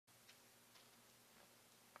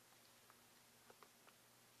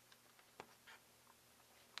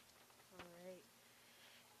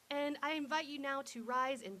And I invite you now to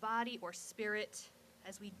rise in body or spirit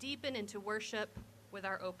as we deepen into worship with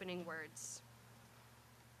our opening words.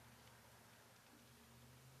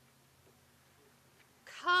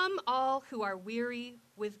 Come, all who are weary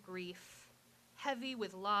with grief, heavy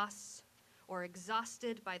with loss, or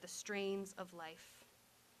exhausted by the strains of life.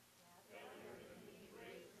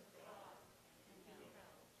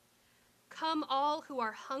 Come, all who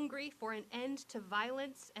are hungry for an end to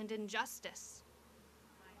violence and injustice.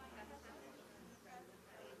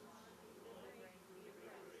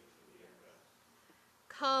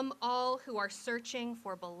 Come, all who are searching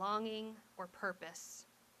for belonging or purpose.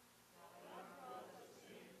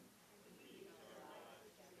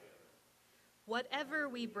 Whatever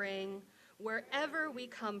we bring, wherever we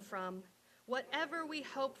come from, whatever we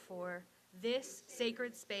hope for, this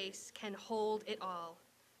sacred space can hold it all.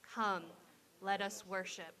 Come, let us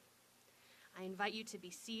worship. I invite you to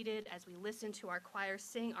be seated as we listen to our choir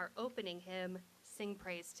sing our opening hymn, Sing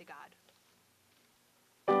Praise to God.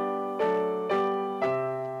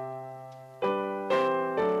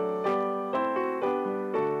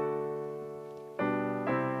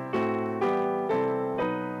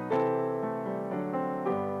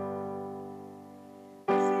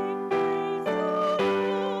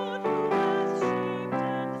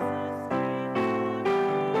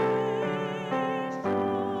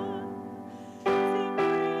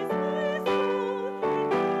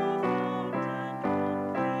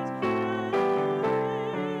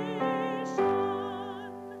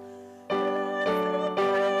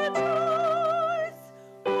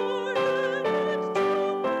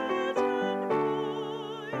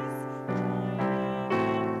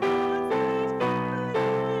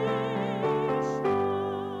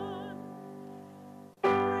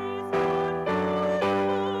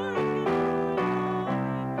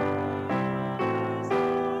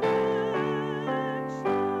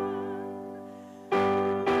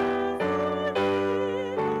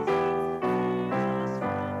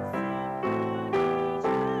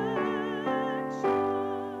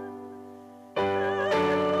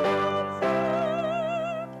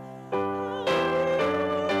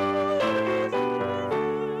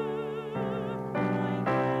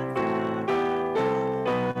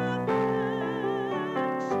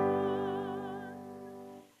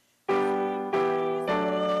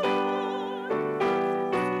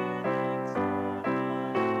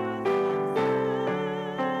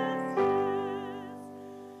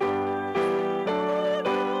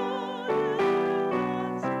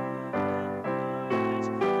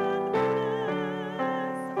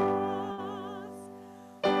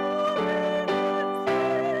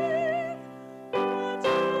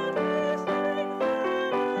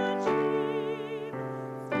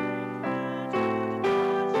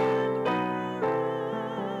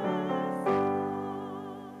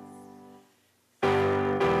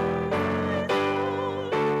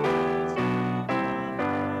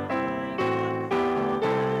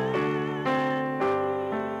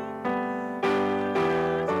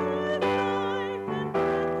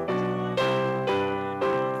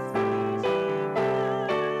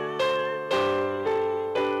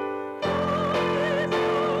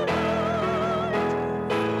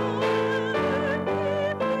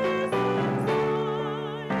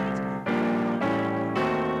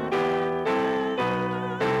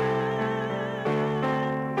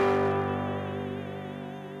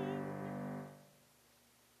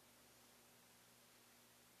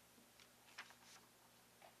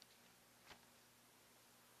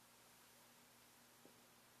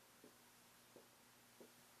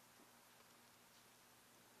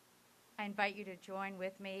 I invite you to join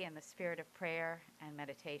with me in the spirit of prayer and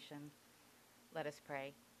meditation. Let us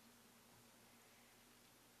pray.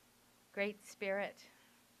 Great Spirit,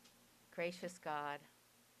 gracious God,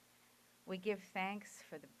 we give thanks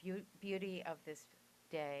for the beauty of this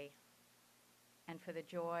day and for the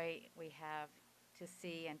joy we have to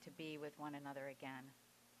see and to be with one another again.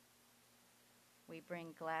 We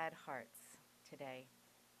bring glad hearts today.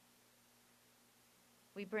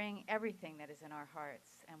 We bring everything that is in our hearts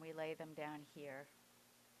and we lay them down here.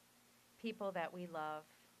 People that we love,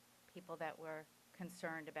 people that we're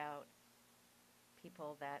concerned about,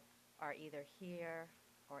 people that are either here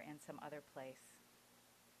or in some other place.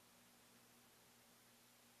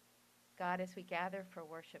 God, as we gather for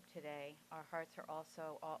worship today, our hearts are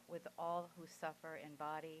also with all who suffer in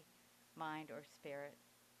body, mind, or spirit,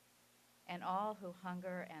 and all who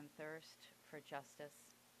hunger and thirst for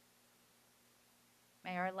justice.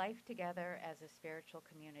 May our life together as a spiritual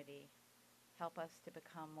community help us to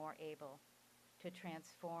become more able to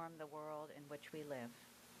transform the world in which we live.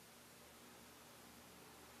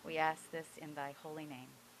 We ask this in thy holy name.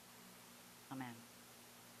 Amen.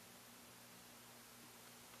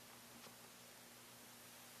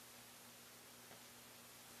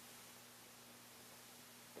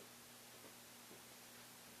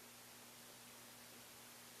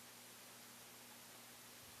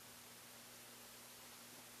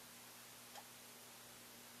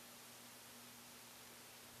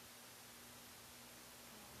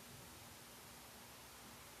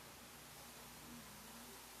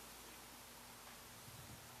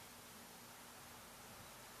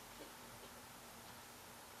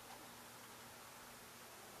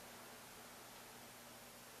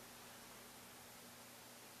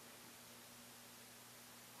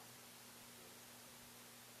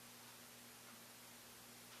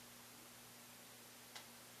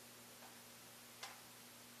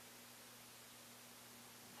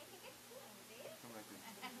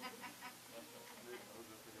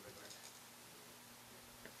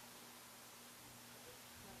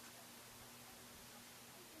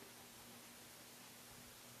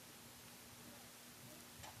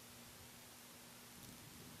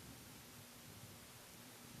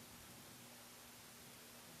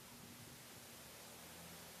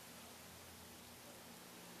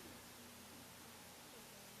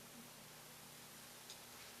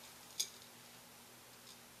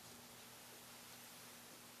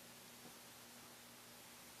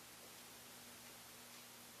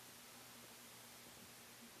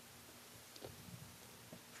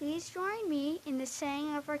 Please join me in the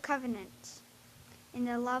saying of our covenants. In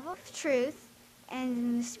the love of truth and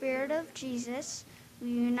in the spirit of Jesus, we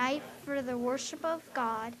unite for the worship of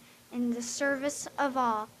God and the service of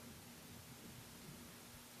all.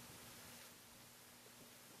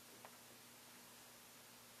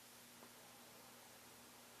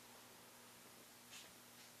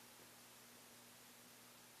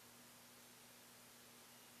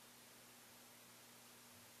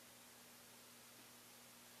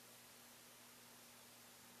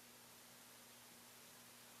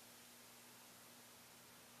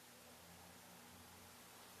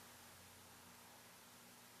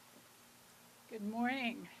 Good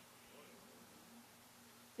morning.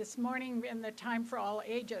 This morning in the Time for All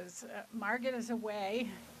Ages, Margaret is away,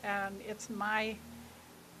 and it's my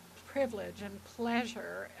privilege and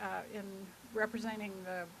pleasure in representing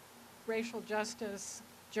the Racial Justice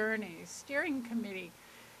Journey Steering Committee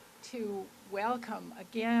to welcome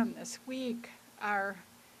again this week our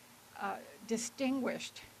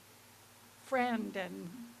distinguished friend and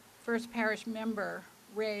First Parish member,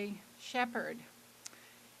 Ray Shepherd,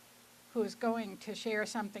 who is going to share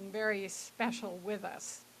something very special with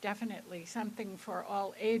us, definitely something for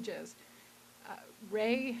all ages.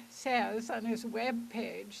 Ray says on his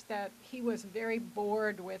webpage that he was very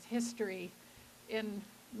bored with history in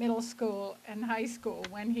middle school and high school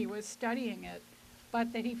when he was studying it,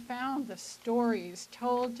 but that he found the stories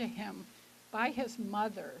told to him by his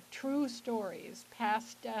mother, true stories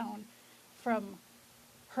passed down from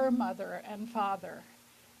her mother and father,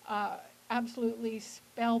 absolutely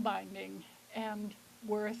spellbinding and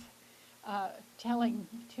worth telling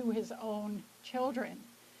to his own children.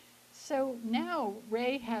 So now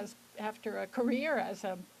Ray has, after a career as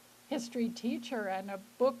a history teacher and a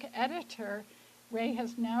book editor, Ray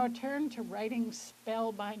has now turned to writing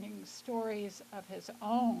spellbinding stories of his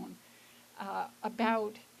own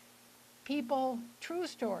about people, true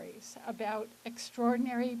stories about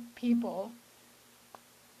extraordinary people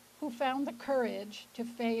who found the courage to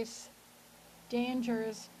face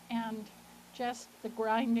dangers and just the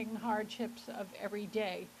grinding hardships of every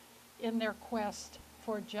day in their quest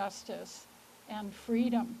for justice and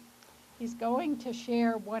freedom. He's going to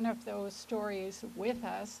share one of those stories with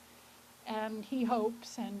us, and he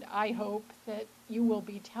hopes, and I hope, that you will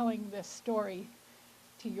be telling this story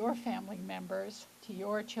to your family members, to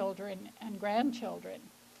your children and grandchildren.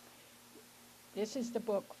 This is the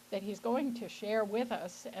book that he's going to share with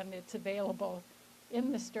us, and it's available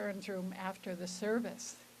in the Stearns room after the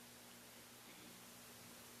service.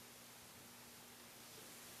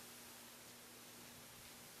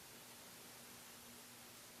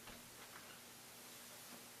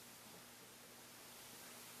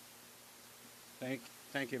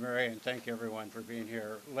 Thank you, Mary, and thank you, everyone, for being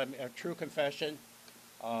here. A true confession.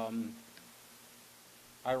 I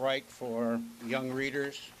write for young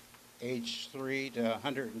readers, age 3 to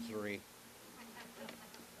 103.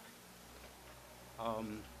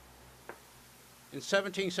 In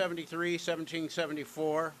 1773,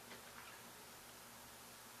 1774,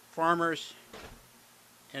 farmers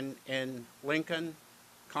in Lincoln,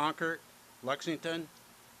 Concord, Lexington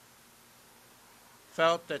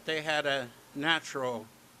felt that they had a natural,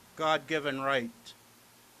 God-given right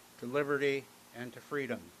to liberty and to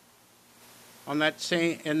freedom. In that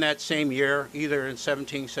same year, either in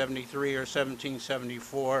 1773 or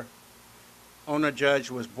 1774, Ona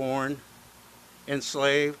Judge was born,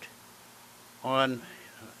 enslaved on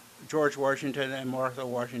George Washington and Martha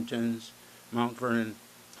Washington's Mount Vernon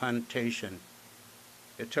plantation.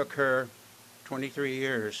 It took her 23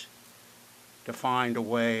 years to find a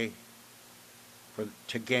way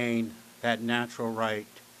to gain that natural right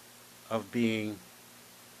of being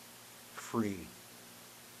free.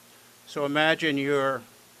 So imagine you're a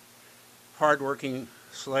hardworking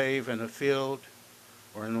slave in a field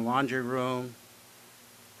or in the laundry room,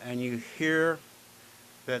 and you hear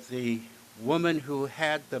that the woman who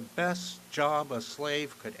had the best job a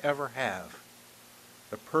slave could ever have,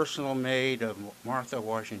 the personal maid of Martha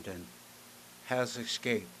Washington, has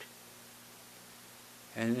escaped.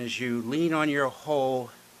 And as you lean on your hoe,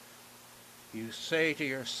 you say to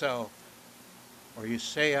yourself, or you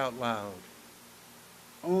say out loud,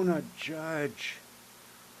 Ona Judge,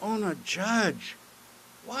 Ona Judge,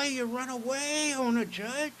 why you run away, Ona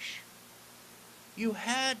Judge? You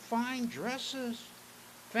had fine dresses,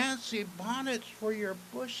 fancy bonnets for your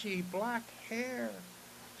bushy black hair,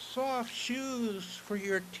 soft shoes for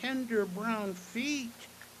your tender brown feet.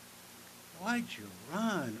 Why'd you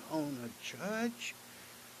run, Ona Judge?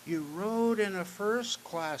 You rode in a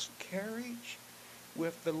first-class carriage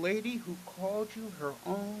with the lady who called you her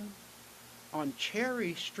own. On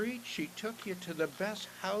Cherry Street, she took you to the best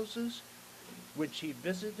houses when she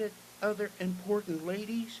visited other important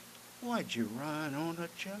ladies. Why'd you run, Ona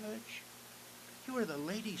Judge? You were the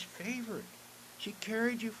lady's favorite. She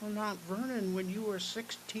carried you from Mount Vernon when you were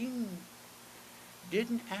 16.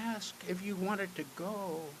 Didn't ask if you wanted to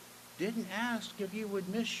go. Didn't ask if you would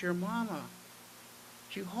miss your mama.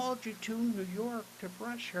 She hauled you to New York to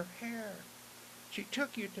brush her hair. She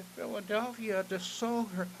took you to Philadelphia to sew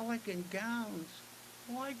her elegant gowns.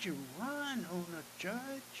 Why'd you run, Ona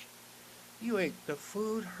Judge? You ate the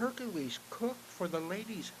food Hercules cooked for the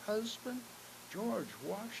lady's husband, George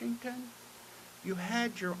Washington. You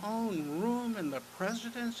had your own room in the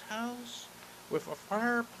president's house with a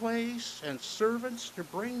fireplace and servants to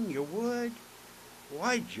bring you wood.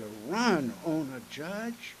 Why'd you run, Ona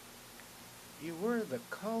Judge? You were the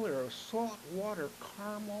color of salt water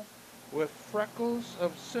caramel with freckles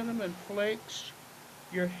of cinnamon flakes.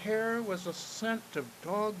 Your hair was a scent of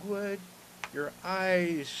dogwood. Your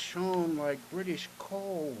eyes shone like British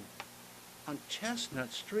coal. On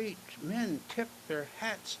Chestnut Street, men tipped their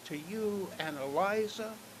hats to you and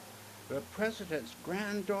Eliza, the president's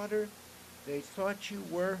granddaughter. They thought you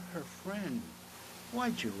were her friend.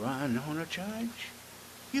 Why'd you run, Ona Judge?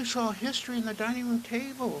 You saw history in the dining room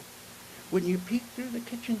table when you peeked through the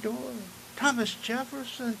kitchen door. Thomas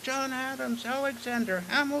Jefferson, John Adams, Alexander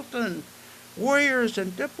Hamilton, warriors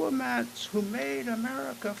and diplomats who made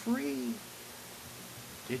America free.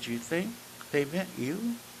 Did you think they meant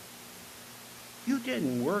you? You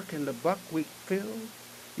didn't work in the buckwheat field.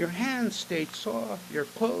 Your hands stayed soft, your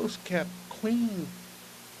clothes kept clean.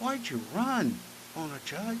 Why'd you run, Ona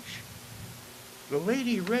Judge? The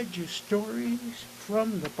lady read you stories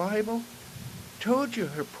from the Bible, told you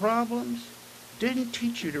her problems, didn't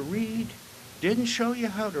teach you to read, didn't show you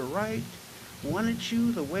how to write, wanted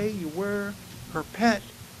you the way you were, her pet,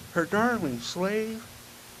 her darling slave.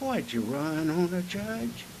 Why'd you run, Ona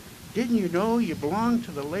Judge? Didn't you know you belonged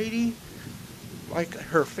to the lady like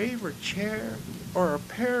her favorite chair or a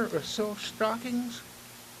pair of silk stockings?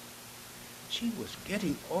 She was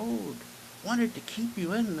getting old, wanted to keep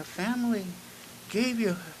you in the family, gave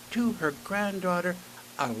you to her granddaughter,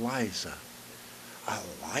 Eliza.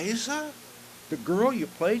 Eliza? The girl you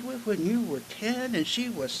played with when you were 10 and she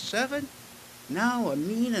was 7? Now a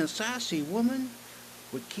mean and sassy woman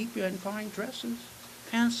would keep you in fine dresses,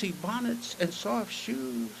 fancy bonnets, and soft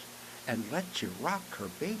shoes, and let you rock her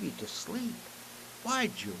baby to sleep.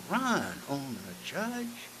 Why'd you run, Ona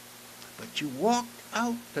Judge? But you walked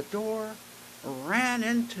out the door, ran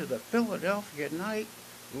into the Philadelphia night,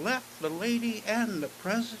 left the lady and the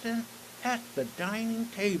president at the dining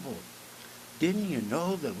table. Didn't you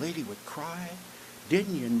know the lady would cry?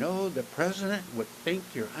 Didn't you know the president would think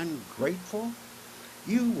you're ungrateful?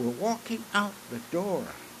 You were walking out the door.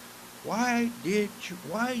 Why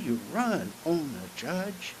you run, Ona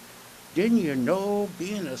Judge? Didn't you know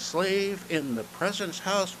being a slave in the president's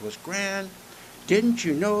house was grand? Didn't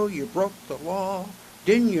you know you broke the law?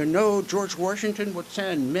 Didn't you know George Washington would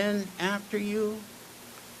send men after you?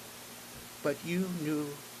 But you knew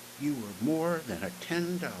you were more than a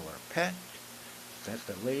 $10 pet that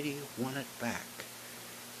the lady wanted back.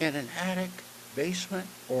 In an attic, basement,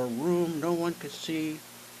 or room no one could see,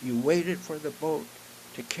 you waited for the boat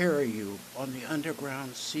to carry you on the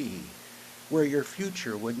underground sea. where your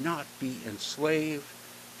future would not be enslaved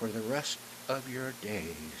for the rest of your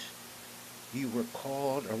days. You were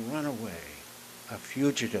called a runaway, a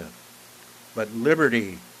fugitive, but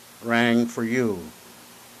liberty rang for you.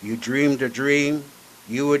 You dreamed a dream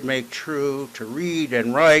you would make true, to read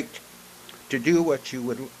and write, to do what you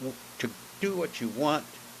want,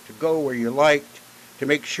 to go where you liked, to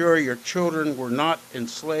make sure your children were not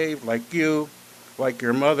enslaved like you, like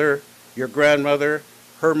your mother, your grandmother,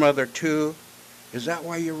 her mother too. Is that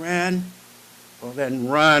why you ran? Well then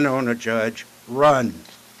run, Ona Judge, run.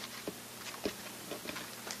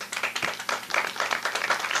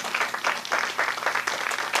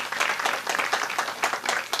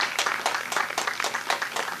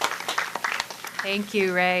 Thank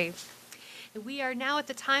you, Ray. We are now at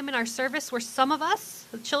the time in our service where some of us,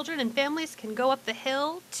 the children and families, can go up the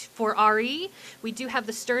hill for RE. We do have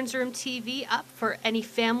the Stearns Room TV up for any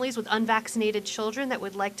families with unvaccinated children that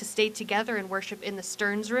would like to stay together and worship in the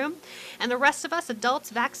Stearns Room. And the rest of us, adults,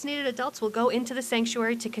 vaccinated adults, will go into the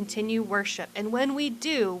sanctuary to continue worship. And when we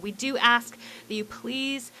do ask that you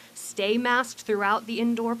please stay masked throughout the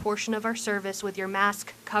indoor portion of our service with your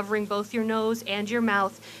mask covering both your nose and your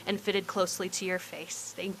mouth and fitted closely to your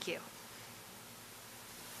face. Thank you.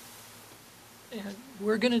 And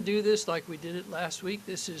we're going to do this like we did it last week.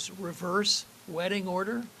 This is reverse wedding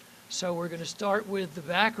order. So we're going to start with the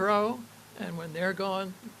back row, and when they're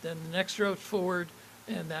gone, then the next row forward,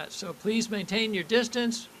 and that. So please maintain your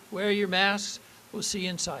distance, wear your masks. We'll see you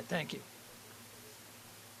inside. Thank you.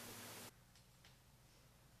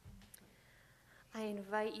 I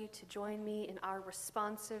invite you to join me in our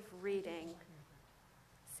responsive reading,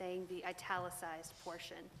 saying the italicized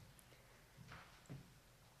portion.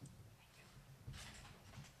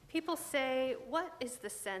 People say, what is the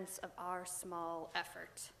sense of our small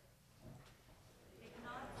effort? They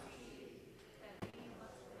cannot see that we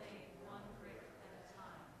must lay one brick at a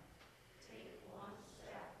time, take one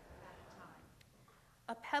step at a time.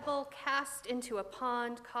 A pebble cast into a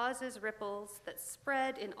pond causes ripples that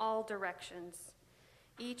spread in all directions.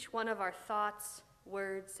 Each one of our thoughts,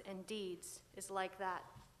 words, and deeds is like that.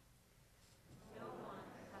 No one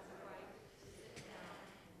has a right to sit down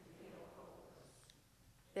and feel hopeless.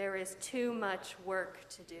 There is too much work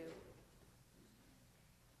to do.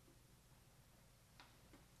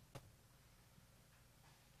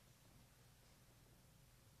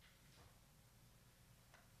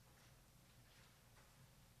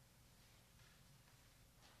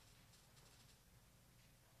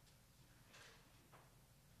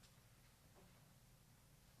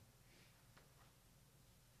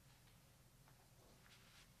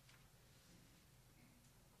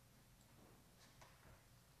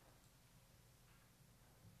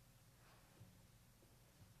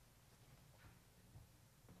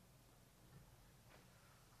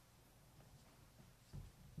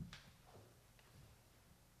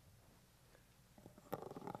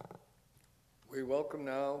 We welcome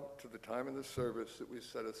now to the time in the service that we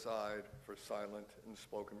set aside for silent and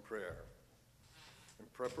spoken prayer. In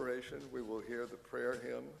preparation, we will hear the prayer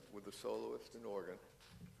hymn with the soloist and organ.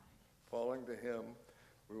 Following the hymn,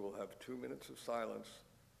 we will have 2 minutes of silence,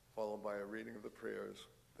 followed by a reading of the prayers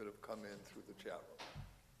that have come in through the chat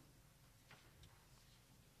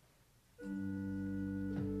room.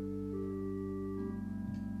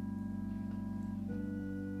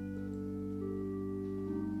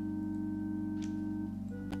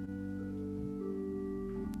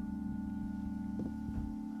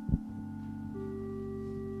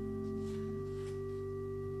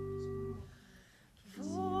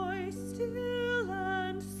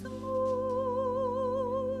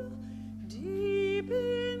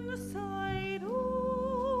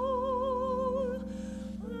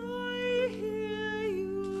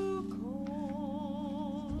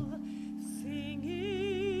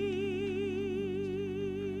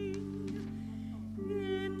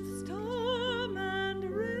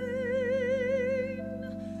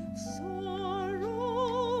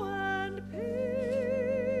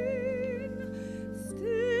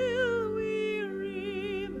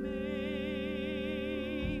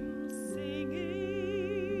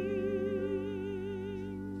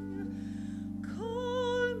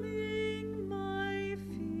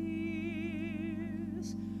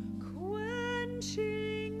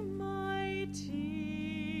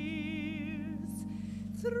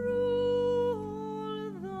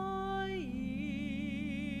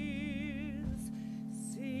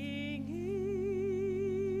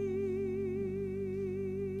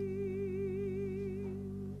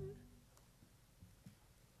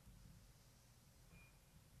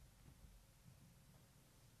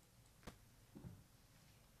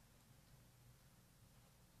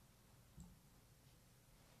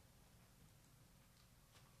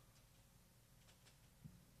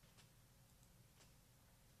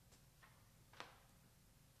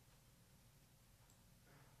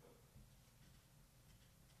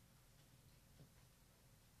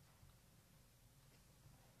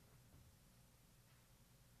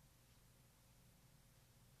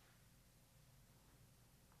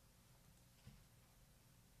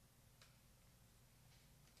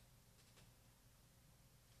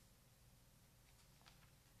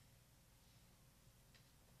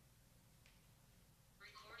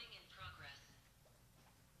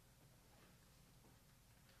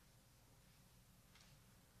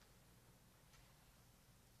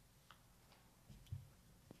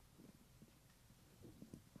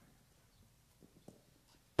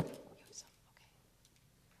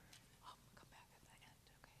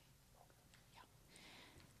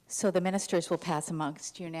 So the ministers will pass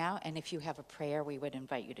amongst you now, and if you have a prayer, we would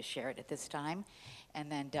invite you to share it at this time.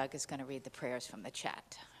 And then Doug is going to read the prayers from the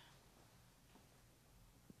chat.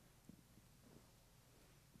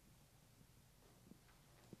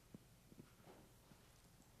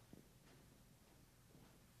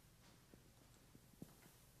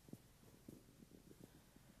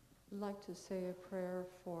 I'd like to say a prayer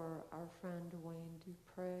for our friend Wayne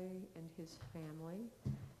Dupre and his family,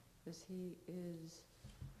 as he is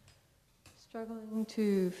struggling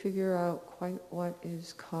to figure out quite what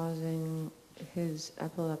is causing his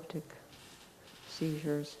epileptic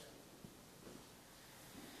seizures.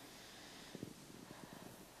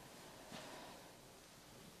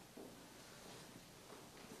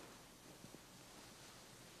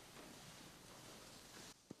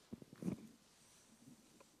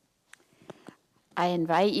 I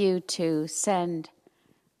invite you to send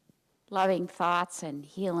loving thoughts and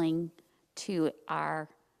healing to our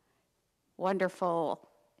wonderful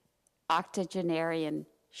octogenarian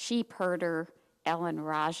sheep herder, Ellen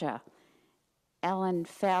Raja. Ellen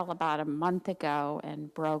fell about a month ago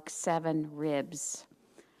and broke 7 ribs.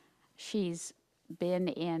 She's been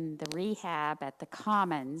in the rehab at the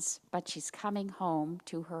Commons, but she's coming home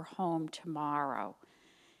to her home tomorrow.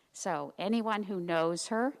 So anyone who knows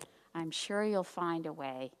her, I'm sure you'll find a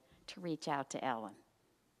way to reach out to Ellen.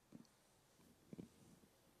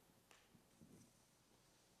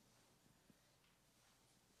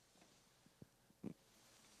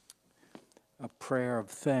 A prayer of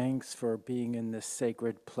thanks for being in this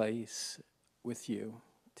sacred place with you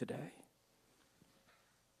today.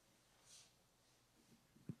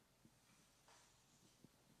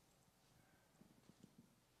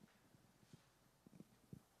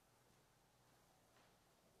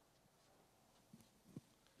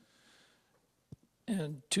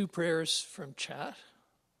 And 2 prayers from chat.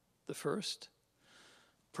 The first,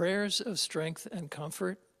 prayers of strength and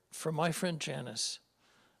comfort for my friend Janice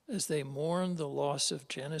as they mourn the loss of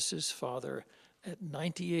Janice's father at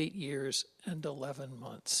 98 years and 11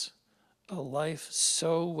 months, a life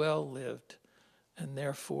so well lived and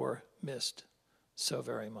therefore missed so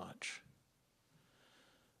very much.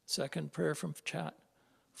 Second prayer from chat,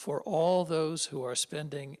 for all those who are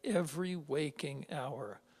spending every waking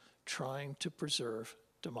hour trying to preserve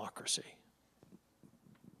democracy.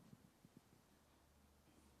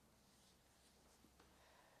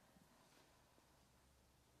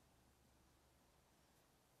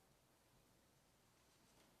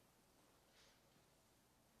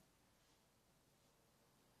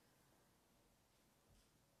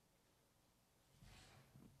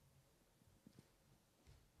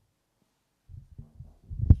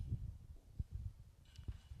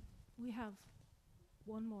 We have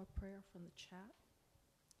one more prayer from the chat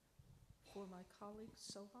for my colleague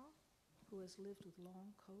Soha, who has lived with long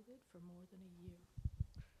COVID for more than a year.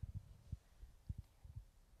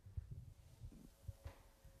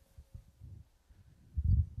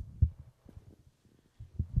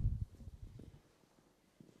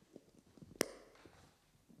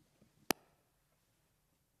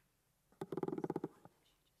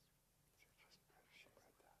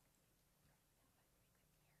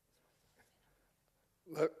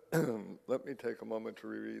 Let me take a moment to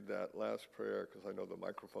reread that last prayer because I know the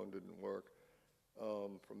microphone didn't work.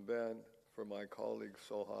 From Ben, for my colleague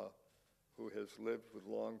Soha, who has lived with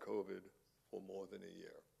long COVID for more than a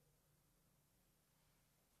year.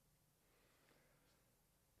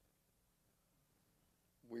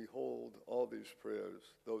 We hold all these prayers,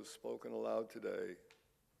 those spoken aloud today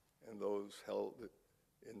and those held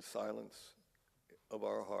in silence of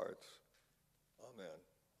our hearts. Amen.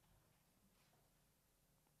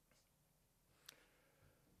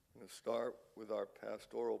 I'm going to start with our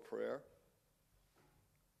pastoral prayer.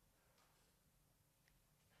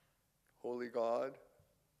 Holy God,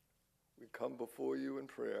 we come before you in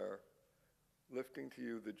prayer, lifting to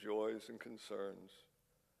you the joys and concerns,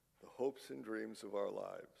 the hopes and dreams of our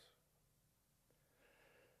lives.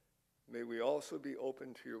 May we also be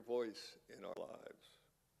open to your voice in our lives,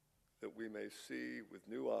 that we may see with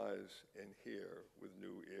new eyes and hear with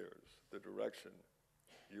new ears the direction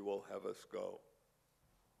you will have us go.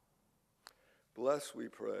 Bless, we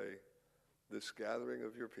pray, this gathering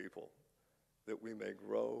of your people, that we may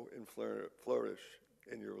grow and flourish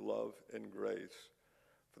in your love and grace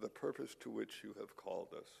for the purpose to which you have called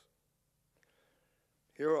us.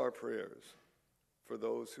 Hear our prayers for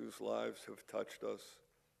those whose lives have touched us,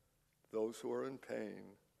 those who are in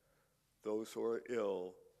pain, those who are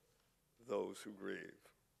ill, those who grieve.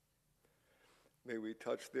 May we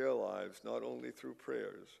touch their lives not only through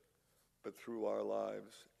prayers, but through our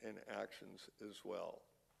lives and actions as well.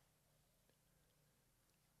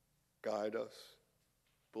 Guide us,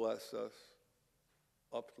 bless us,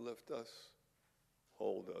 uplift us,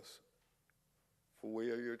 hold us. For we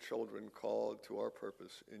are your children called to our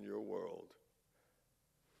purpose in your world.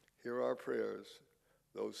 Hear our prayers,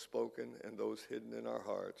 those spoken and those hidden in our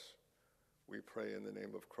hearts. We pray in the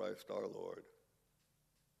name of Christ our Lord.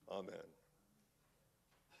 Amen.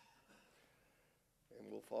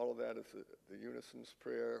 And we'll follow that as the unison's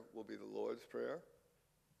prayer will be the Lord's Prayer.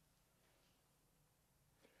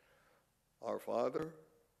 Our Father,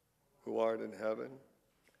 who art in heaven,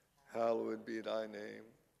 hallowed be thy name.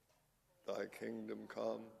 Thy kingdom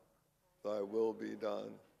come, thy will be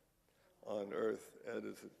done, on earth as it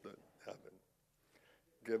is in heaven.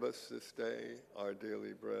 Give us this day our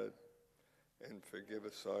daily bread, and forgive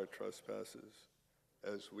us our trespasses,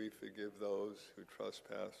 as we forgive those who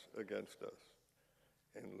trespass against us.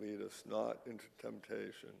 And lead us not into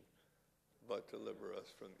temptation, but deliver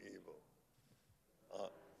us from evil.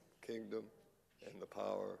 Kingdom and the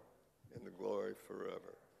power and the glory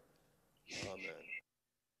forever. Amen.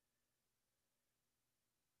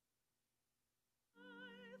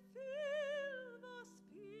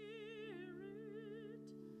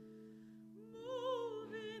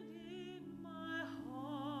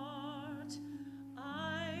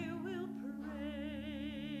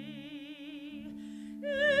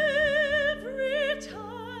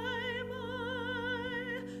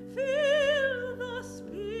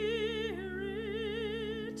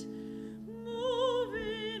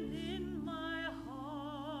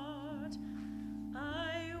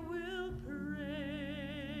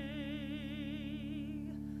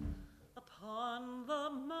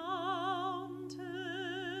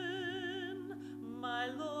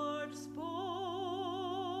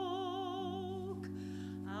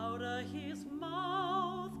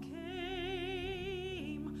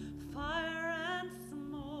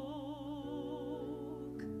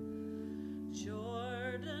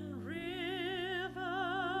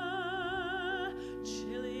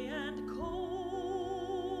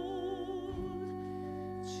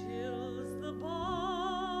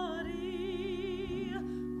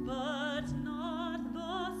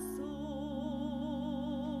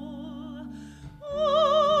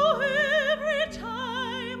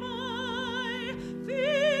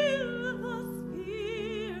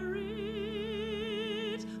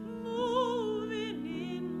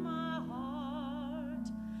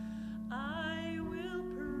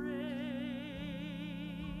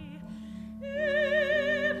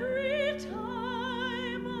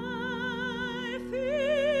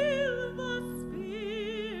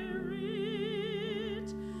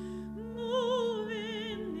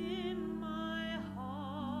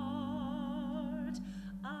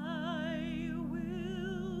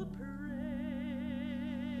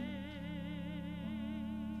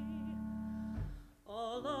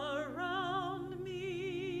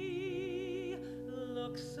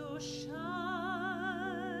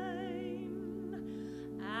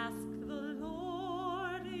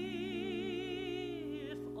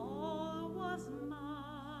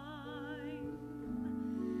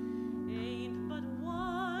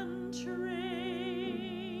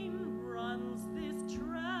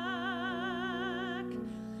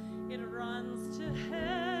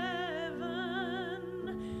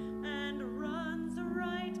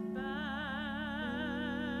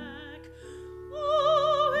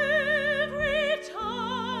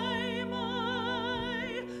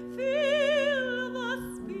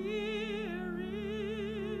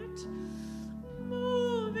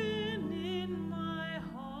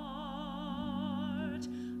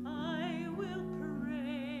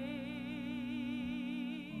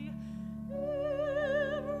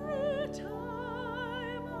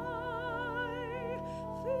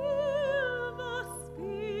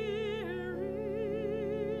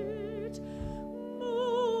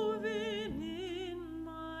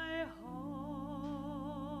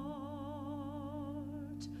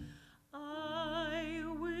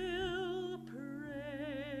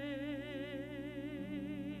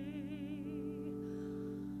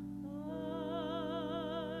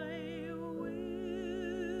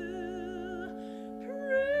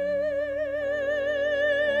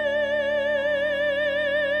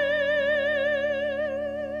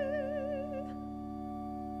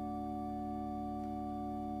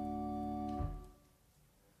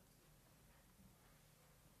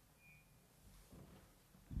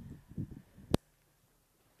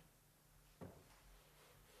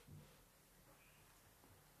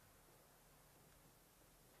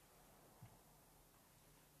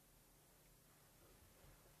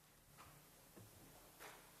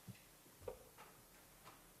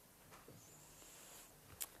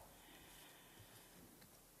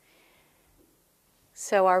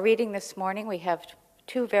 So our reading this morning, we have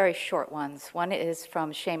two very short ones. One is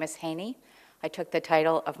from Seamus Haney. I took the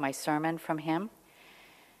title of my sermon from him.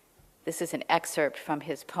 This is an excerpt from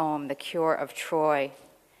his poem, The Cure of Troy.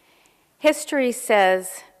 History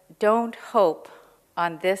says, don't hope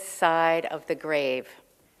on this side of the grave.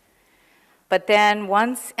 But then,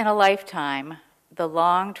 once in a lifetime, the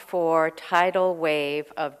longed-for tidal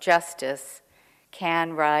wave of justice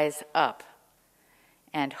can rise up,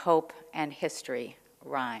 and hope and history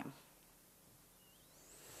rhyme.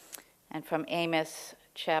 And from Amos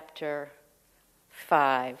chapter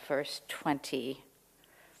 5, verse 20.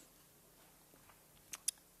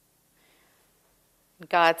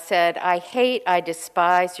 God said, I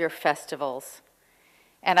despise your festivals,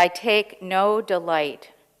 and I take no delight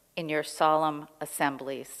in your solemn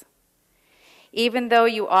assemblies. Even though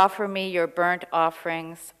you offer me your burnt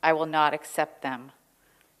offerings, I will not accept them.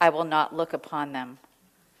 I will not look upon them.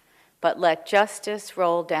 But let justice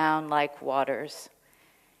roll down like waters,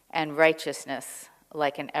 and righteousness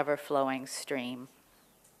like an ever-flowing stream.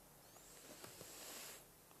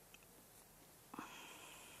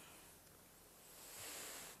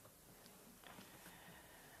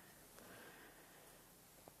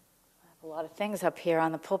 A lot of things up here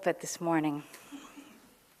on the pulpit this morning.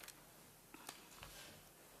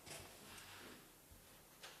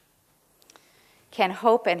 Can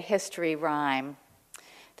hope and history rhyme?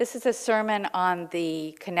 This is a sermon on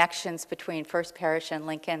the connections between First Parish and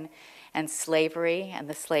Lincoln and slavery and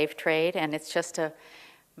the slave trade, and it's just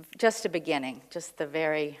a beginning, just the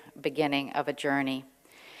very beginning of a journey.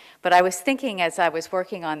 But I was thinking as I was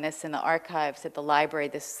working on this in the archives at the library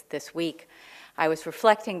this week, I was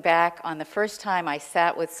reflecting back on the first time I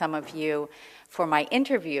sat with some of you for my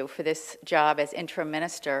interview for this job as interim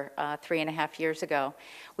minister 3.5 years ago.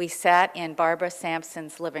 We sat in Barbara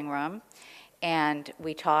Sampson's living room, and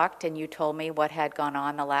we talked, and you told me what had gone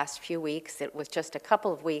on the last few weeks. It was just a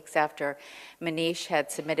couple of weeks after Manish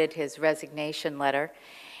had submitted his resignation letter.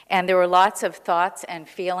 And there were lots of thoughts and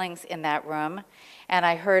feelings in that room. And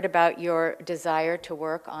I heard about your desire to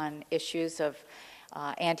work on issues of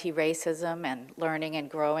anti-racism and learning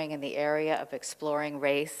and growing in the area of exploring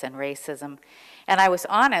race and racism. And I was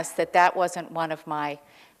honest that that wasn't one of my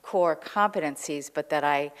core competencies, but that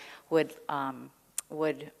I would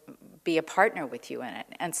be a partner with you in it.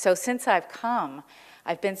 And so since I've come,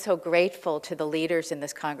 I've been so grateful to the leaders in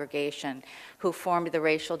this congregation who formed the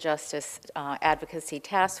Racial Justice Advocacy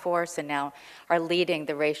Task Force and now are leading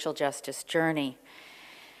the racial justice journey.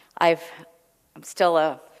 I'm still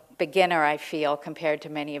a beginner, I feel, compared to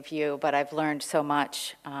many of you, but I've learned so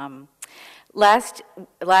much. Last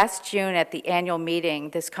June at the annual meeting,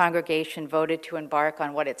 this congregation voted to embark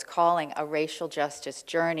on what it's calling a racial justice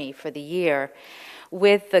journey for the year,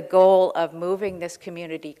 with the goal of moving this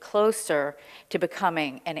community closer to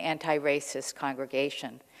becoming an anti-racist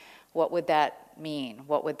congregation. What would that mean?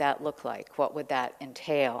 What would that look like? What would that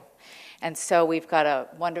entail? And so we've got a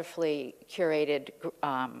wonderfully curated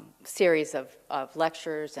series of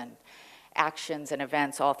lectures and actions and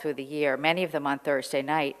events all through the year, many of them on Thursday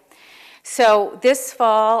night. So this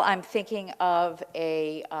fall, I'm thinking of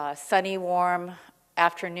a sunny, warm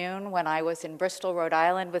afternoon when I was in Bristol, Rhode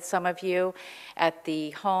Island with some of you at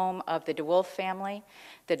the home of the DeWolf family.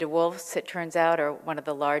 The DeWolfs, it turns out, are one of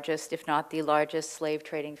the largest, if not the largest, slave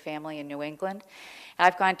trading family in New England.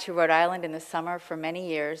 I've gone to Rhode Island in the summer for many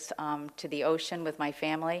years, to the ocean with my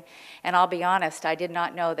family, and I'll be honest, I did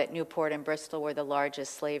not know that Newport and Bristol were the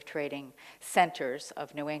largest slave trading centers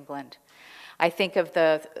of New England. I think of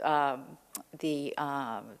the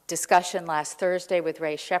discussion last Thursday with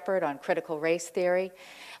Ray Shepard on critical race theory,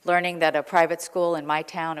 learning that a private school in my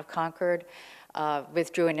town of Concord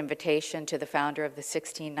withdrew an invitation to the founder of the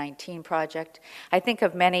 1619 Project. I think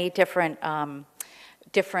of many different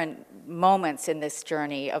moments in this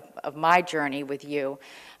journey, of my journey with you.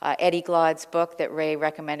 Eddie Glaud's book that Ray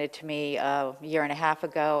recommended to me a year and a half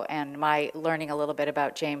ago, and my learning a little bit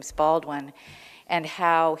about James Baldwin, and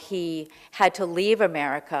how he had to leave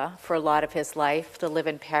America for a lot of his life, to live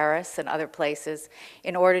in Paris and other places,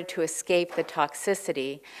 in order to escape the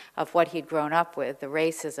toxicity of what he'd grown up with, the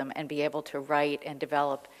racism, and be able to write and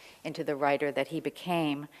develop into the writer that he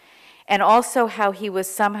became. And also how he was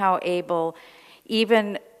somehow able,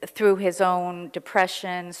 even through his own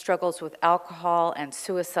depression, struggles with alcohol and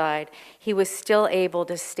suicide, he was still able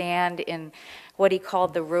to stand in what he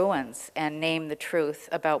called the ruins and name the truth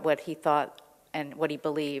about what he thought and what he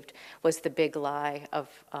believed was the big lie of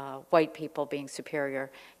white people being superior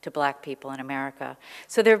to black people in America.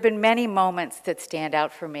 So there have been many moments that stand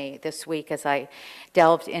out for me this week as I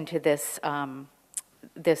delved into this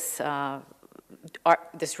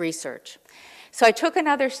research. So I took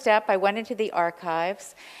another step. I went into the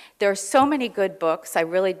archives. There are so many good books. I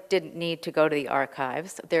really didn't need to go to the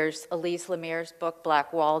archives. There's Elise Lemire's book,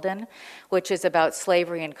 Black Walden, which is about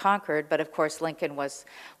slavery in Concord, but of course Lincoln was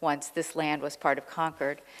once, this land was part of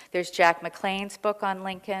Concord. There's Jack McLean's book on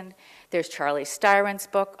Lincoln. There's Charlie Styron's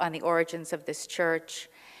book on the origins of this church.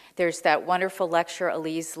 There's that wonderful lecture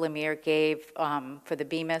Elise Lemire gave for the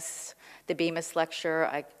Bemis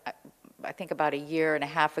lecture, I think about a year and a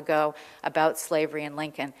half ago, about slavery in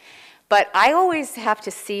Lincoln. But I always have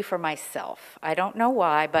to see for myself. I don't know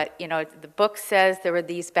why, but you know, the book says there were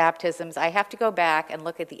these baptisms. I have to go back and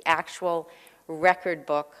look at the actual record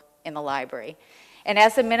book in the library. And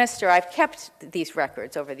as a minister, I've kept these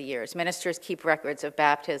records over the years. Ministers keep records of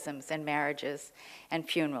baptisms and marriages and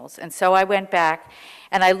funerals. And so I went back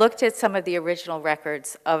and I looked at some of the original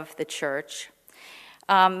records of the church.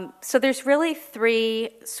 So there's really three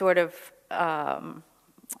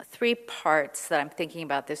parts that I'm thinking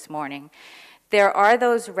about this morning. There are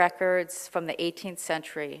those records from the 18th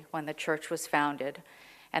century when the church was founded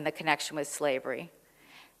and the connection with slavery.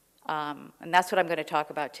 And that's what I'm going to talk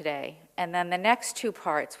about today. And then the next two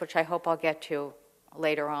parts, which I hope I'll get to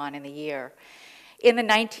later on in the year. In the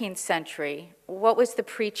 19th century, what was the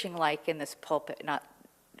preaching like in this pulpit, not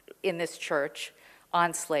in this church,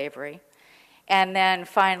 on slavery? And then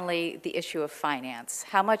finally, the issue of finance.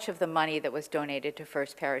 How much of the money that was donated to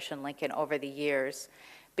First Parish in Lincoln over the years,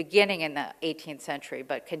 beginning in the 18th century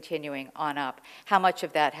but continuing on up, how much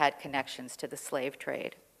of that had connections to the slave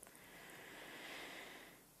trade?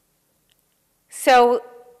 So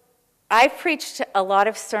I've preached a lot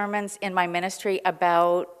of sermons in my ministry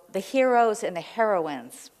about the heroes and the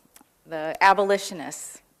heroines, the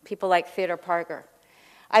abolitionists, people like Theodore Parker.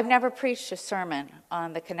 I've never preached a sermon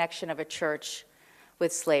on the connection of a church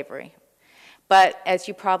with slavery. But as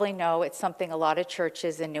you probably know, it's something a lot of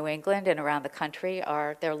churches in New England and around the country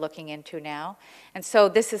they're looking into now. And so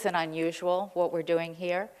this isn't unusual, what we're doing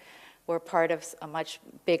here. We're part of a much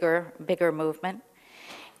bigger movement.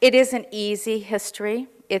 It isn't easy history.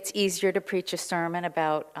 It's easier to preach a sermon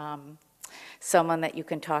about someone that you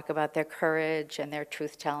can talk about their courage and their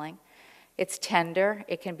truth-telling. It's tender.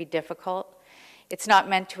 It can be difficult. It's not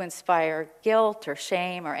meant to inspire guilt or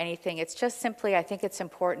shame or anything. It's just simply, I think it's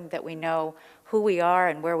important that we know who we are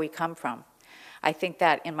and where we come from. I think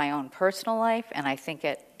that in my own personal life, and I think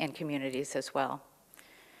it in communities as well.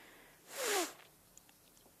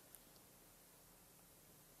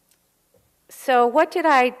 So what did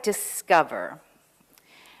I discover?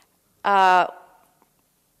 I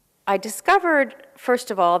discovered,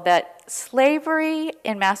 first of all, that slavery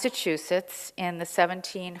in Massachusetts in the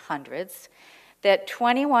 1700s, that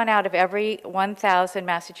 21 out of every 1,000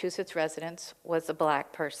 Massachusetts residents was a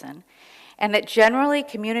black person, and that generally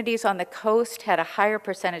communities on the coast had a higher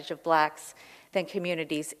percentage of blacks than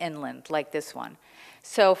communities inland, like this one.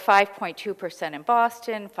 So 5.2% in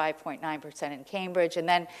Boston, 5.9% in Cambridge, and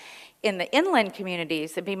then in the inland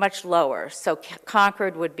communities, it'd be much lower. So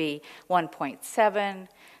Concord would be 1.7,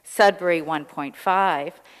 Sudbury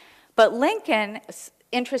 1.5. But Lincoln,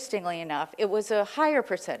 interestingly enough, it was a higher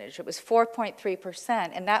percentage. It was 4.3%,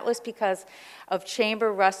 and that was because of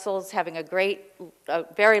Chamber Russell's having a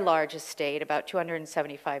very large estate, about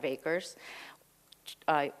 275 acres.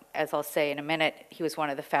 As I'll say in a minute, he was one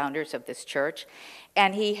of the founders of this church.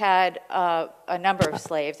 And he had a number of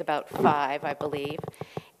slaves, about 5, I believe.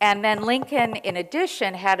 And then Lincoln, in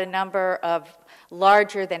addition, had a number of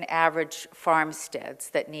larger than average farmsteads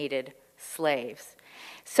that needed slaves.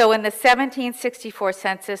 So in the 1764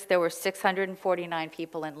 census, there were 649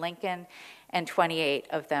 people in Lincoln, and 28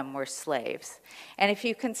 of them were slaves. And if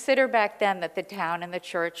you consider back then that the town and the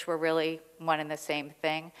church were really one and the same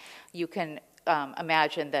thing, you can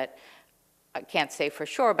imagine that, I can't say for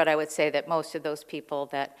sure, but I would say that most of those people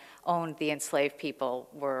that owned the enslaved people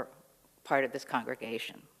were part of this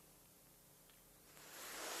congregation.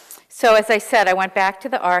 So as I said, I went back to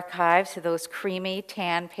the archives, to those creamy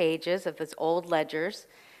tan pages of those old ledgers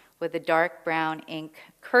with the dark brown ink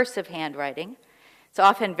cursive handwriting. It's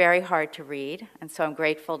often very hard to read, and so I'm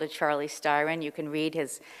grateful to Charlie Styron. You can read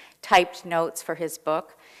his typed notes for his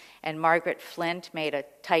book, and Margaret Flint made a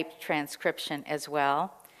typed transcription as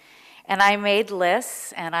well. And I made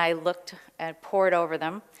lists, and I looked and pored over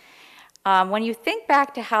them. When you think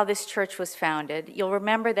back to how this church was founded, you'll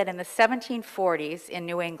remember that in the 1740s in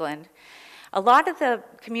New England, a lot of the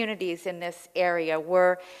communities in this area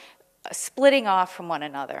were splitting off from one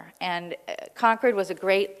another. And Concord was a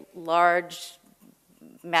great, large,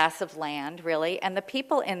 massive land, really. And the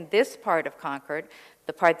people in this part of Concord,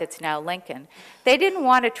 the part that's now Lincoln, they didn't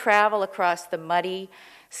want to travel across the muddy,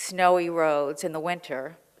 snowy roads in the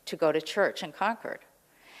winter to go to church in Concord.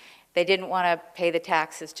 They didn't want to pay the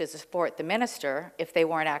taxes to support the minister if they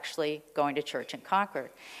weren't actually going to church in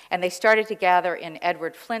Concord. And they started to gather in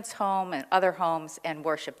Edward Flint's home and other homes and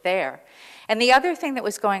worship there. And the other thing that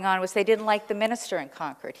was going on was they didn't like the minister in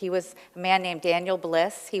Concord. He was a man named Daniel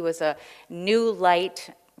Bliss. He was a New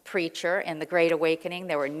Light preacher in the Great Awakening.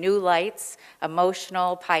 There were New Lights,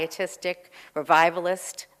 emotional, pietistic,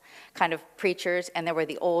 revivalist kind of preachers, and there were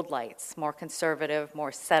the Old Lights, more conservative,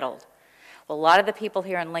 more settled. Well, a lot of the people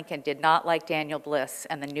here in Lincoln did not like Daniel Bliss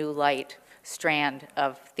and the New Light strand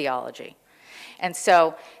of theology. And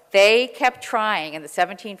so they kept trying in the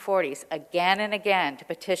 1740s again and again to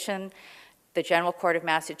petition the General Court of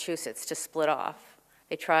Massachusetts to split off.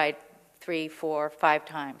 They tried 3, 4, 5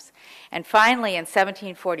 times. And finally, in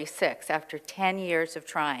 1746, after 10 years of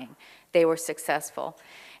trying, they were successful.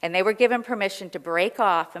 And they were given permission to break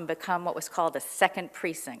off and become what was called a second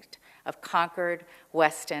precinct of Concord,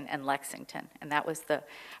 Weston, and Lexington. And that was the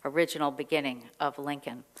original beginning of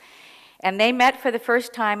Lincoln. And they met for the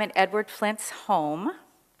first time in Edward Flint's home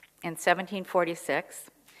in 1746.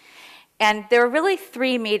 And there were really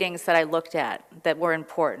 3 meetings that I looked at that were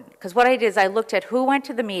important. Because what I did is I looked at who went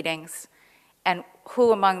to the meetings and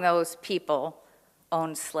who among those people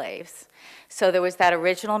owned slaves. So there was that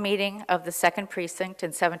original meeting of the second precinct in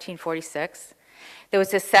 1746. There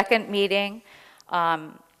was a second meeting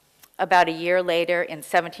about a year later in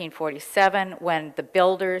 1747 when the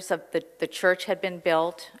builders of the church had been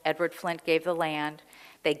built. Edward Flint gave the land.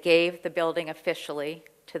 They gave the building officially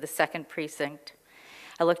to the second precinct.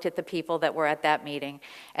 I looked at the people that were at that meeting.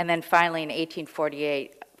 And then finally in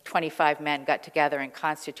 1848, 25 men got together and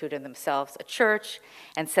constituted themselves a church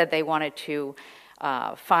and said they wanted to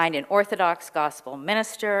find an Orthodox gospel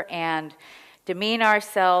minister and demean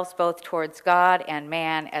ourselves both towards God and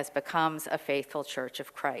man as becomes a faithful church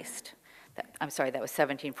of Christ. I'm sorry, that was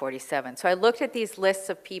 1747. So I looked at these lists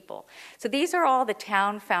of people. So these are all the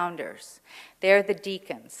town founders. They're the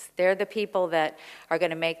deacons. They're the people that are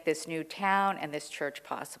going to make this new town and this church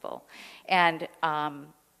possible. And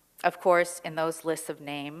of course, in those lists of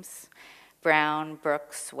names, Brown,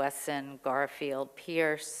 Brooks, Wesson, Garfield,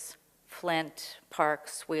 Pierce, Flint,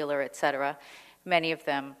 Parks, Wheeler, etc., many of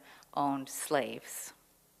them owned slaves.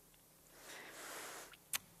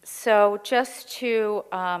 So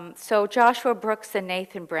so Joshua Brooks and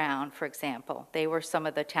Nathan Brown, for example, they were some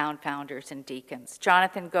of the town founders and deacons.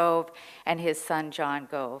 Jonathan Gove and his son John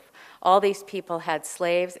Gove. All these people had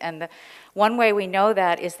slaves, and one way we know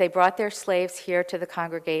that is they brought their slaves here to the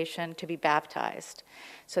congregation to be baptized.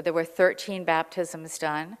 So there were 13 baptisms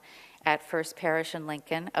done at First Parish in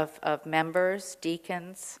Lincoln of members,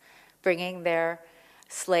 deacons, bringing their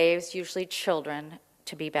slaves, usually children,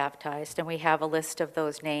 to be baptized, and we have a list of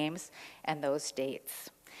those names and those dates.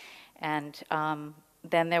 And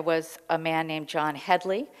then there was a man named John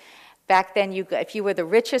Headley. Back then, if you were the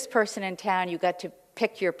richest person in town, you got to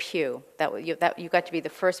pick your pew. You got to be the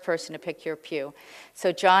first person to pick your pew.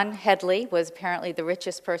 So John Headley was apparently the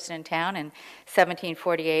richest person in town in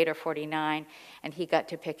 1748 or 49, and he got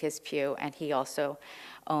to pick his pew, and he also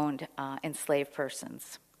owned enslaved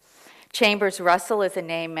persons. Chambers Russell is a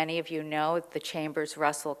name many of you know, the Chambers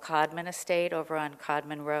Russell Codman estate over on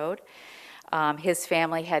Codman Road. His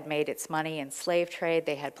family had made its money in slave trade.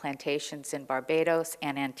 They had plantations in Barbados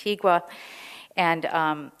and Antigua.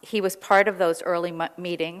 And he was part of those early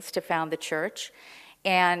meetings to found the church.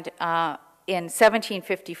 And in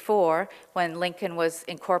 1754, when Lincoln was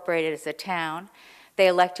incorporated as a town, they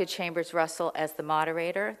elected Chambers Russell as the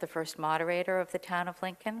moderator, the first moderator of the town of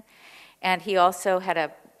Lincoln. And he also had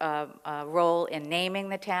a role in naming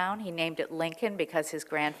the town. He named it Lincoln because his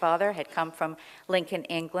grandfather had come from Lincoln,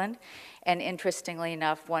 England. And interestingly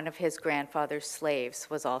enough, one of his grandfather's slaves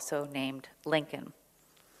was also named Lincoln.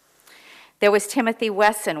 There was Timothy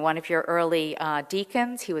Wesson, one of your early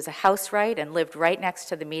deacons. He was a housewright and lived right next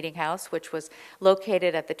to the meeting house, which was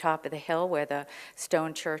located at the top of the hill where the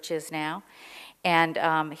stone church is now.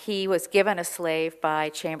 And he was given a slave by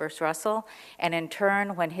Chambers Russell, and in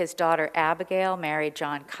turn, when his daughter Abigail married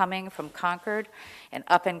John Cumming from Concord, an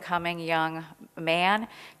up-and-coming young man,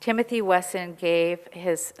 Timothy Wesson gave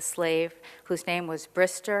his slave, whose name was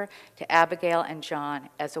Brister, to Abigail and John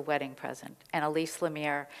as a wedding present. And Elise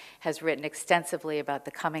Lemire has written extensively about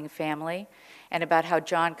the Cumming family and about how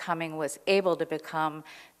John Cumming was able to become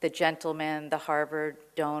the gentleman, the Harvard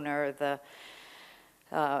donor, the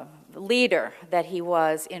leader that he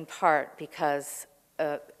was, in part because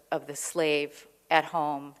of the slave at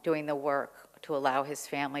home doing the work to allow his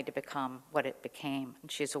family to become what it became.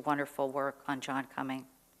 And she has a wonderful work on John Cumming.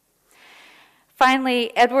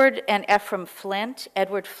 Finally, Edward and Ephraim Flint.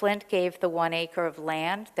 Edward Flint gave the 1 acre of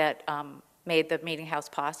land that made the meeting house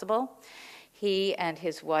possible. He and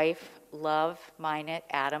his wife, Love Minot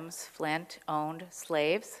Adams Flint, owned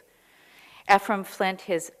slaves. Ephraim Flint,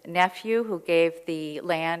 his nephew, who gave the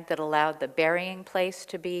land that allowed the burying place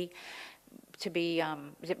to be for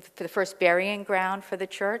the first burying ground for the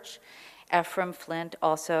church. Ephraim Flint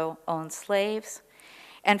also owned slaves.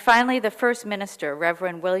 And finally, the first minister,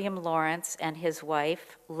 Reverend William Lawrence, and his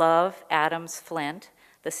wife, Love Adams Flint,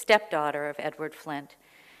 the stepdaughter of Edward Flint,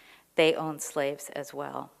 they owned slaves as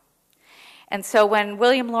well. And so when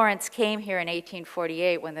William Lawrence came here in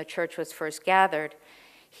 1848, when the church was first gathered,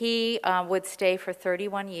 he would stay for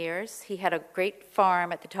 31 years. He had a great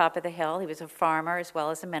farm at the top of the hill. He was a farmer as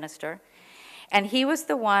well as a minister. And he was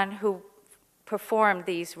the one who performed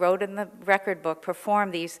these, wrote in the record book,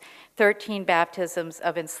 performed these 13 baptisms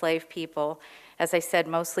of enslaved people, as I said,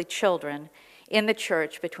 mostly children, in the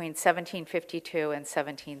church between 1752 and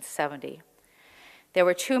 1770. There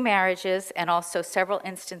were 2 marriages and also several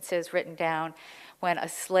instances written down when a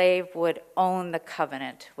slave would own the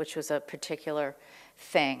covenant, which was a particular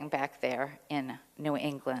thing back there in New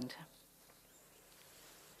England.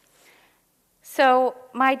 So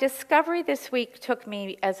my discovery this week took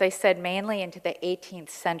me, as I said, mainly into the 18th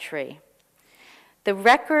century. The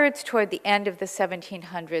records toward the end of the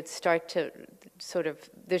 1700s start to sort of,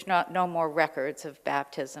 there's no more records of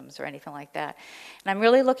baptisms or anything like that. And I'm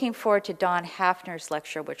really looking forward to Don Hafner's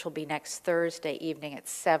lecture, which will be next Thursday evening at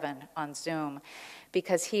 7 on Zoom,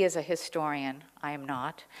 because he is a historian, I am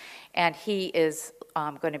not, and he is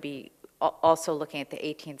going to be also looking at the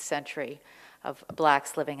 18th century of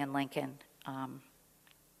blacks living in Lincoln.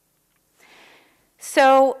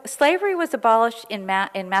 So slavery was abolished in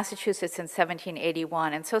Massachusetts in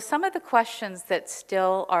 1781, and so some of the questions that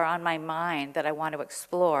still are on my mind that I want to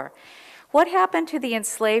explore. What happened to the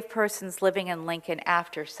enslaved persons living in Lincoln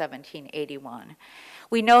after 1781?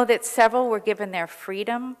 We know that several were given their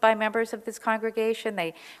freedom by members of this congregation.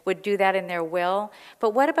 They would do that in their will.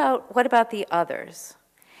 But what about the others?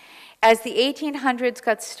 As the 1800s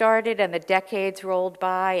got started and the decades rolled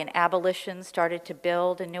by and abolition started to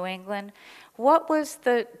build in New England, what was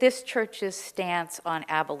this church's stance on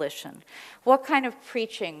abolition? What kind of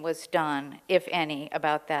preaching was done, if any,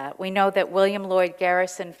 about that? We know that William Lloyd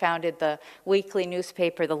Garrison founded the weekly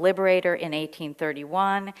newspaper The Liberator in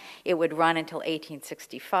 1831. It would run until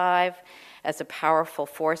 1865 as a powerful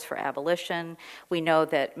force for abolition. We know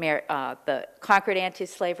that the Concord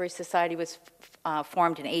Anti-Slavery Society was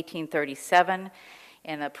formed in 1837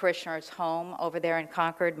 in a parishioner's home over there in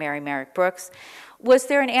Concord, Mary Merrick Brooks. Was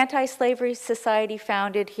there an anti-slavery society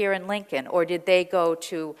founded here in Lincoln, or did they go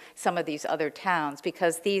to some of these other towns?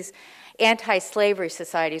 Because these anti-slavery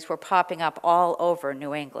societies were popping up all over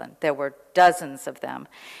New England. There were dozens of them.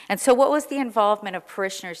 And so what was the involvement of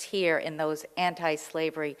parishioners here in those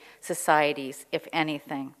anti-slavery societies, if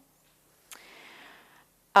anything?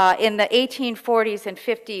 In the 1840s and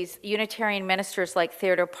 50s, Unitarian ministers like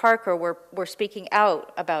Theodore Parker were speaking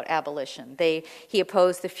out about abolition. He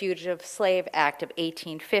opposed the Fugitive Slave Act of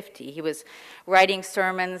 1850. He was writing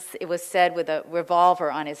sermons, it was said, with a revolver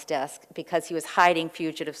on his desk because he was hiding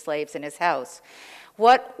fugitive slaves in his house.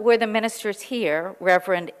 What were the ministers here?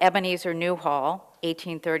 Reverend Ebenezer Newhall,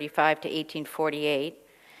 1835 to 1848,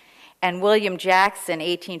 and William Jackson,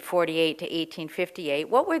 1848 to 1858.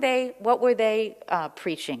 What were they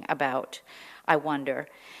preaching about, I wonder?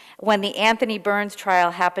 When the Anthony Burns trial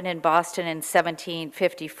happened in Boston in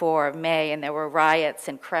 1754 of May, and there were riots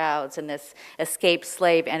and crowds, and this escaped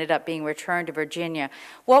slave ended up being returned to Virginia,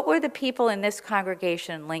 what were the people in this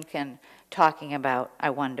congregation in Lincoln talking about, I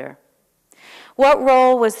wonder? What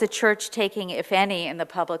role was the church taking, if any, in the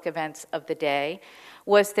public events of the day?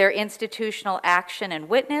 Was there institutional action and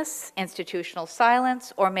witness, institutional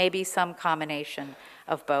silence, or maybe some combination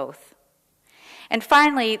of both? And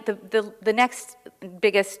finally, the next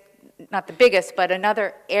biggest, not the biggest, but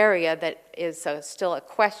another area that is still a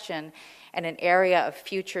question and an area of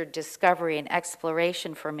future discovery and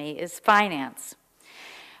exploration for me is finance.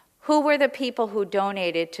 Who were the people who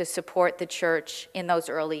donated to support the church in those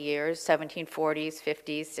early years, 1740s,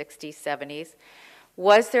 50s, 60s, 70s?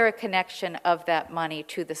 Was there a connection of that money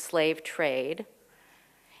to the slave trade?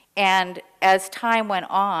 And as time went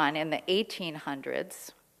on in the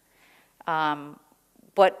 1800s,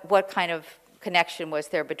 what kind of connection was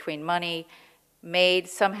there between money made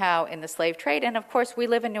somehow in the slave trade? And of course, we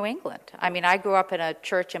live in New England. I mean, I grew up in a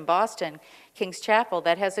church in Boston, King's Chapel,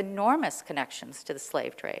 that has enormous connections to the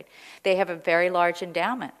slave trade. They have a very large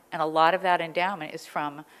endowment, and a lot of that endowment is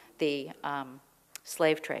from the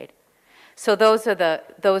slave trade. So those are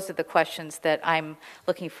the questions that I'm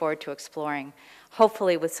looking forward to exploring,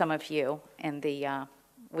 hopefully with some of you in the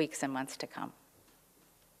weeks and months to come.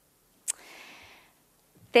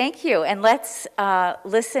 Thank you, and let's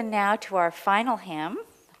listen now to our final hymn,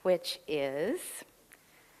 which is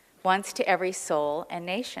Once to Every Soul and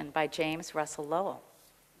Nation by James Russell Lowell.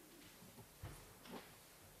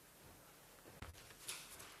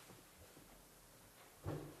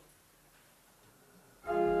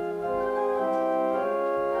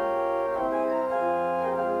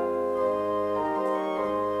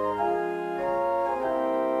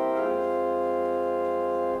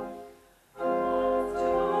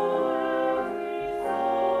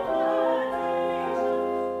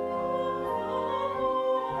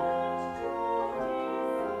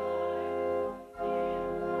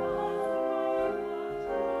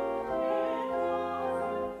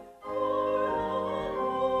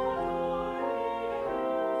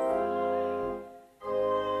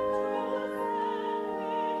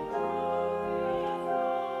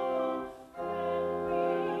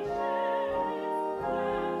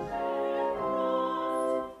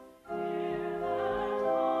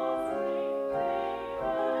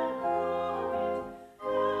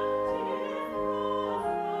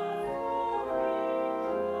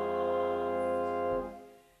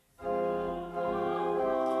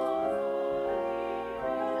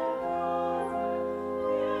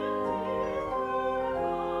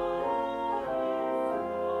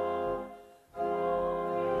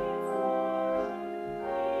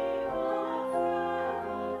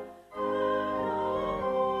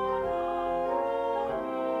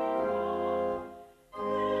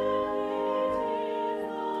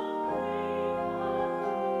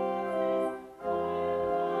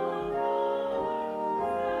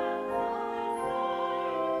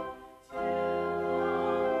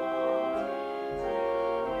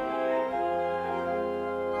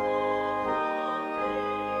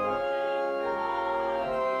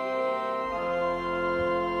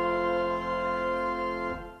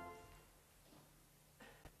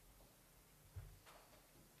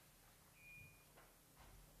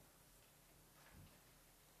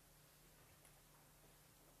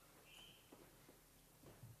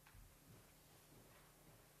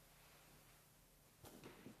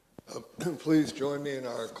 Please join me in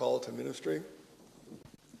our call to ministry.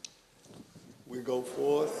 We go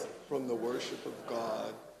forth from the worship of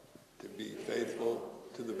God to be faithful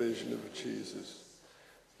to the vision of Jesus,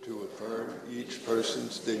 to affirm each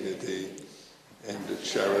person's dignity, and to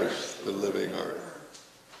cherish the living earth.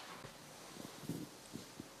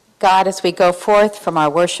 God, as we go forth from our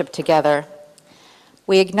worship together,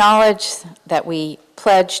 we acknowledge that we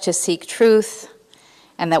pledge to seek truth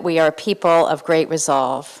and that we are a people of great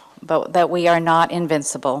resolve, but that we are not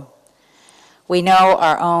invincible. We know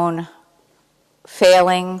our own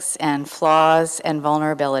failings and flaws and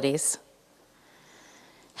vulnerabilities.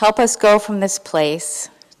 Help us go from this place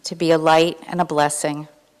to be a light and a blessing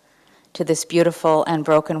to this beautiful and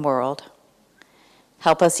broken world.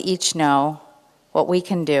 Help us each know what we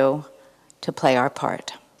can do to play our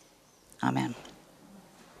part. Amen.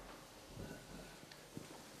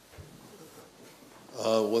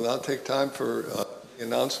 We'll now take time for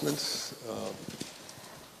announcements.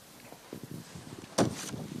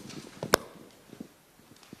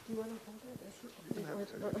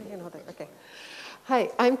 Okay. Hi,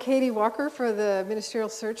 I'm Katie Walker for the Ministerial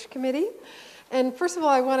Search Committee. And first of all,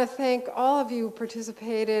 I want to thank all of you who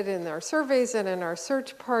participated in our surveys and in our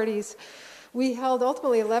search parties. We held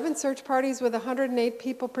ultimately 11 search parties with 108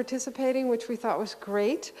 people participating, which we thought was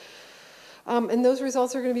great. And those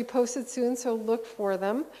results are going to be posted soon, so look for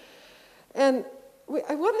them. And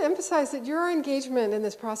I want to emphasize that your engagement in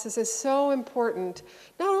this process is so important,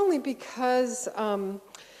 not only because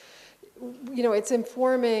it's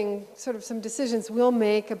informing sort of some decisions we'll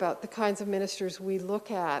make about the kinds of ministers we look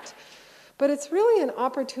at, but it's really an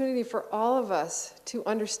opportunity for all of us to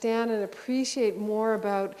understand and appreciate more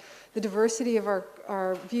about the diversity of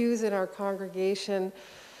our views in our congregation,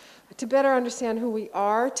 to better understand who we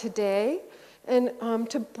are today, and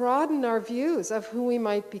to broaden our views of who we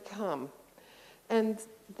might become, and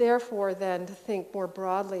therefore then to think more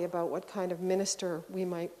broadly about what kind of minister we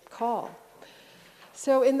might call.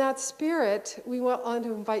 So in that spirit, we want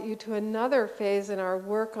to invite you to another phase in our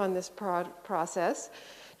work on this process,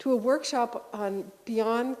 to a workshop on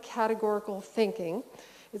Beyond Categorical Thinking.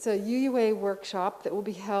 It's a UUA workshop that will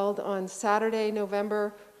be held on Saturday,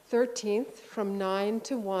 November 13th from 9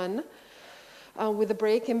 to 1, with a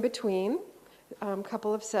break in between, a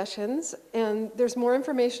couple of sessions. And there's more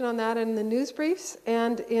information on that in the news briefs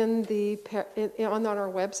and on our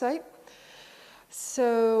website.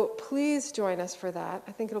 So please join us for that.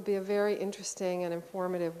 I think it'll be a very interesting and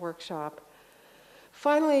informative workshop.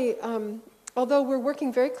 Finally, although we're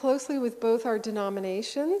working very closely with both our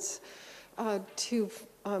denominations to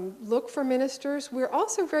look for ministers, we're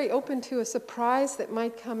also very open to a surprise that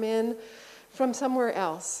might come in from somewhere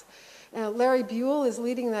else. Larry Buell is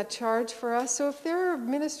leading that charge for us. So if there are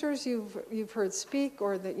ministers you've heard speak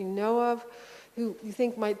or that you know of who you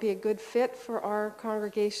think might be a good fit for our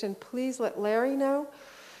congregation, please let Larry know,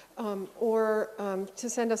 or to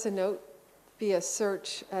send us a note via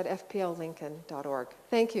search at fpllincoln.org.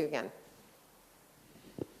 Thank you again.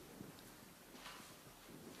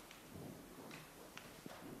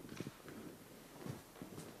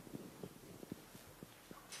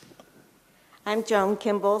 I'm Joan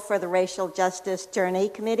Kimball for the Racial Justice Journey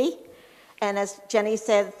Committee. And as Jenny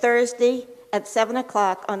said, Thursday at 7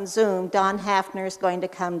 o'clock on Zoom, Don Hafner is going to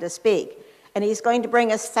come to speak. And he's going to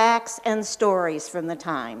bring us facts and stories from the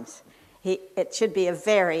times. It should be a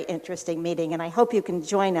very interesting meeting, and I hope you can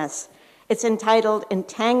join us. It's entitled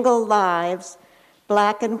Entangled Lives,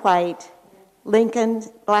 Black and White, Lincoln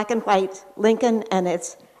and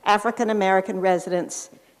its African American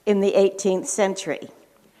residents in the 18th century.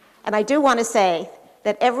 And I do want to say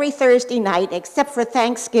that every Thursday night, except for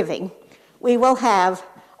Thanksgiving, we will have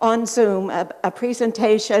on Zoom a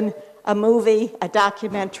presentation, a movie, a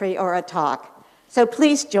documentary, or a talk. So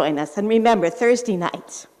please join us, and remember, Thursday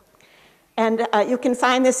nights. And you can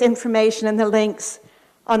find this information and the links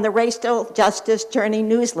on the Racial Justice Journey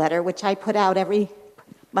newsletter, which I put out every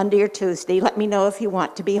Monday or Tuesday. Let me know if you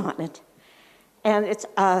want to be on it. And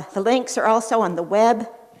the links are also on the web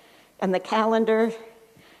and the calendar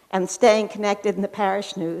and staying connected in the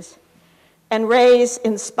parish news. And Ray's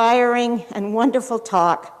inspiring and wonderful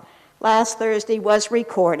talk last Thursday was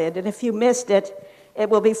recorded, and if you missed it, it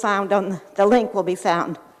will be found on the link will be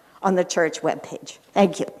found on the church webpage.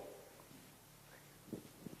 Thank you.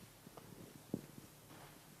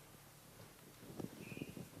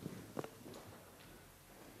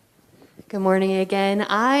 Good morning again.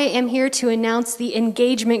 I am here to announce the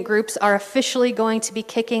engagement groups are officially going to be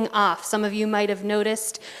kicking off. Some of you might have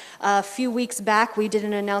noticed a few weeks back we did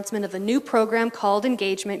an announcement of a new program called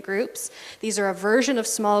engagement groups. These are a version of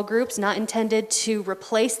small groups not intended to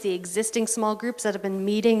replace the existing small groups that have been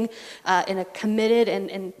meeting in a committed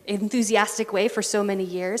and enthusiastic way for so many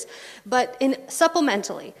years, but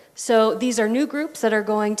supplementally. So these are new groups that are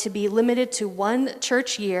going to be limited to one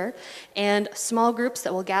church year, and small groups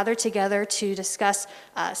that will gather together to discuss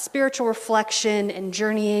spiritual reflection and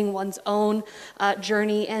journeying one's own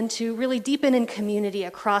journey, and to really deepen in community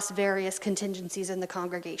across various contingencies in the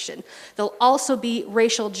congregation. There'll also be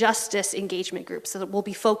racial justice engagement groups that will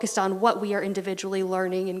be focused on what we are individually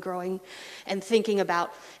learning and growing and thinking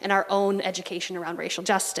about in our own education around racial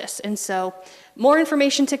justice. And so more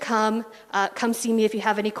information to come. Come see me if you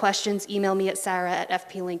have any questions. Email me at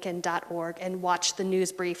sarah@fplincoln.org and watch the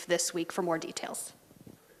news brief this week for more details.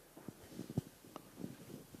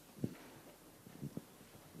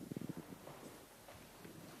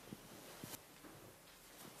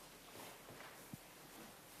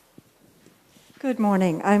 Good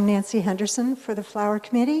morning. I'm Nancy Henderson for the Flower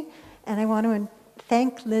Committee, and I want to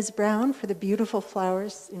thank Liz Brown for the beautiful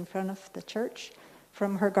flowers in front of the church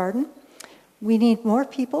from her garden. We need more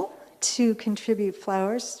people to contribute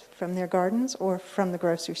flowers from their gardens or from the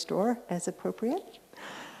grocery store as appropriate.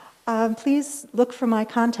 Please look for my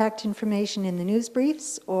contact information in the news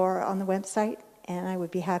briefs or on the website, and I would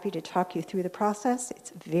be happy to talk you through the process. It's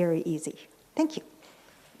very easy. Thank you.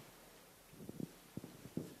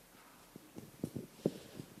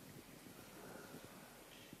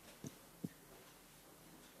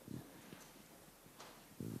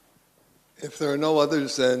 If there are no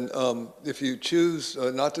others, then if you choose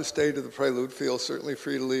not to stay to the prelude, feel certainly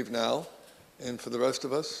free to leave now. And for the rest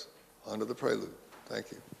of us, on to the prelude.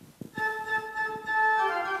 Thank you.